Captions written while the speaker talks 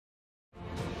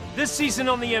This season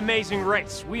on The Amazing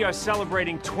Race, we are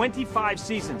celebrating 25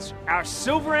 seasons, our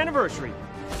silver anniversary,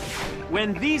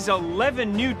 when these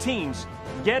 11 new teams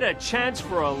get a chance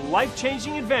for a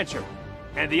life-changing adventure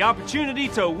and the opportunity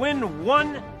to win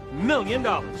 $1 million.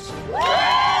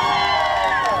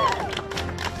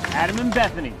 Adam and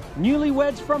Bethany,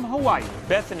 newlyweds from Hawaii.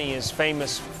 Bethany is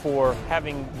famous for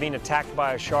having been attacked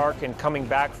by a shark and coming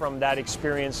back from that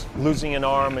experience, losing an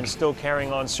arm and still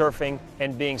carrying on surfing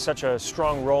and being such a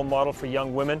strong role model for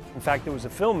young women. In fact, there was a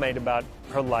film made about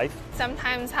her life.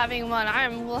 Sometimes having one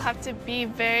arm, we'll have to be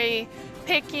very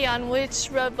picky on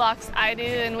which roadblocks I do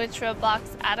and which roadblocks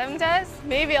Adam does.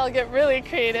 Maybe I'll get really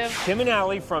creative. Tim and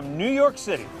Allie from New York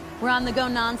City. We're on the go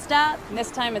nonstop. And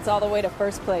this time it's all the way to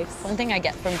first place. One thing I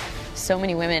get from so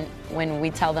many women when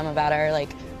we tell them about our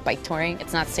bike touring,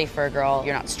 it's not safe for a girl,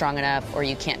 you're not strong enough, or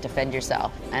you can't defend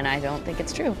yourself. And I don't think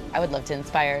it's true. I would love to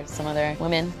inspire some other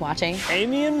women watching.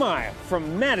 Amy and Maya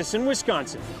from Madison,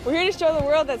 Wisconsin. We're here to show the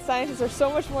world that scientists are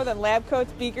so much more than lab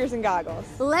coats, beakers, and goggles.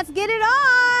 Let's get it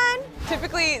on!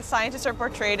 Typically, scientists are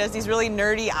portrayed as these really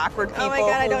nerdy, awkward people oh my God,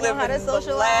 I who don't know live how to in the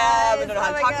socialize. lab and don't know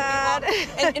how Oh to my talk God. to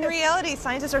people. And in reality,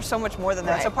 scientists are so much more than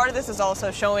that. Right. So part of this is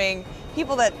also showing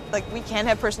people that we can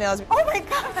have personalities. Oh my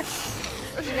gosh!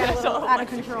 You got a little out of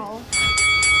control.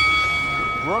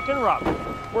 Brooke and Robert.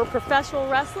 We're professional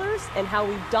wrestlers, and how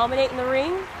we dominate in the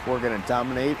ring. We're gonna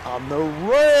dominate on the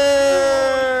race!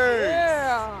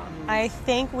 Yeah. I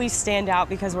think we stand out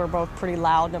because we're both pretty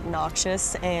loud and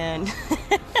obnoxious and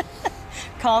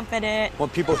confident. When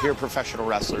people hear professional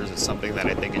wrestlers, it's something that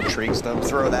I think intrigues them.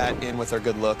 Throw that in with our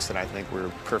good looks, and I think we're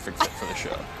a perfect fit for the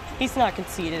show. He's not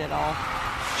conceited at all.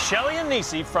 Shelly and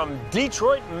Nisi from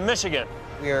Detroit, Michigan.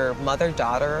 We're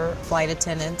mother-daughter flight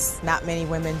attendants. Not many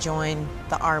women join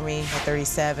the Army at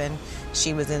 37.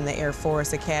 She was in the Air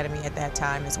Force Academy at that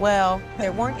time as well.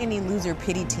 There weren't any loser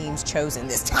pity teams chosen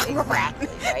this time around.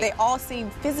 Right. They all seem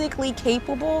physically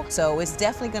capable, so it's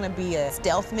definitely going to be a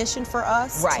stealth mission for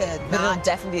us. Right, but it'll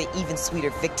definitely be an even sweeter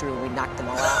victory when we knock them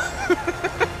all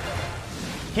out.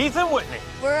 Keith and Whitney.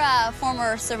 We're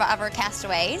former Survivor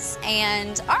castaways,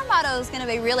 and our motto is going to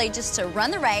be really just to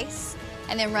run the race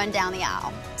and then run down the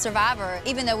aisle. Survivor,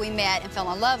 even though we met and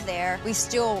fell in love there, we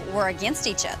still were against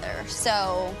each other.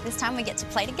 So this time we get to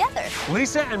play together.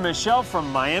 Lisa and Michelle from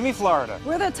Miami, Florida.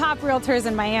 We're the top realtors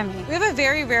in Miami. We have a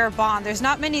very rare bond. There's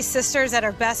not many sisters that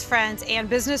are best friends and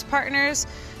business partners.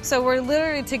 So we're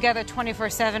literally together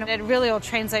 24/7. It really will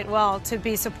translate well to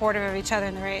be supportive of each other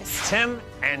in the race. Tim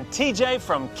and TJ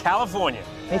from California.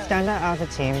 We stand out as a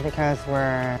team because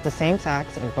we're the same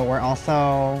sex, but we're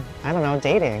also, I don't know,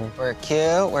 dating. We're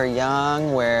cute, we're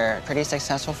young, we're pretty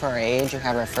successful for our age. We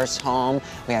have our first home,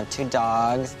 we have 2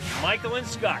 dogs. Michael and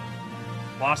Scott,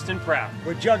 Boston proud.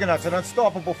 We're juggernauts, an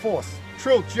unstoppable force.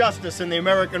 Truth, justice, and the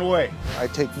American way. I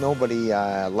take nobody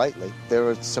lightly. There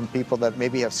are some people that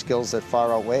maybe have skills that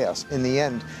far outweigh us. In the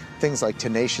end, things like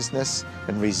tenaciousness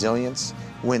and resilience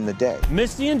win the day.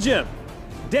 Misty and Jim,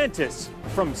 dentists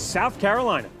from South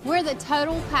Carolina. We're the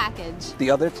total package. The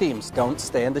other teams don't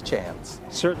stand a chance.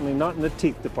 Certainly not in the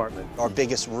teeth department. Our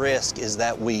biggest risk is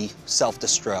that we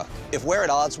self-destruct. If we're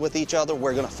at odds with each other,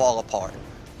 we're going to fall apart.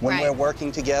 When we're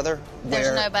working together,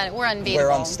 we're unbeatable.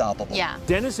 We're unstoppable. Yeah.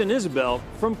 Dennis and Isabel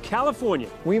from California.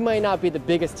 We might not be the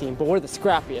biggest team, but we're the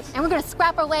scrappiest. And we're going to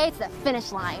scrap our way to the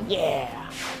finish line.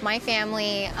 Yeah. My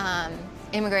family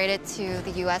immigrated to the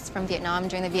U.S. from Vietnam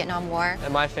during the Vietnam War.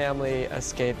 And my family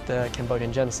escaped the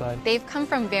Cambodian genocide. They've come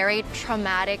from very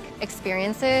traumatic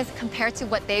experiences compared to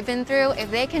what they've been through.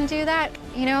 If they can do that,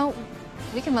 you know,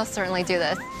 we can most certainly do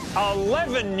this.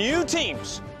 11 new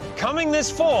teams coming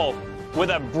this fall with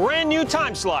a brand new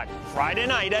time slot, Friday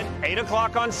night at 8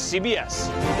 o'clock on CBS.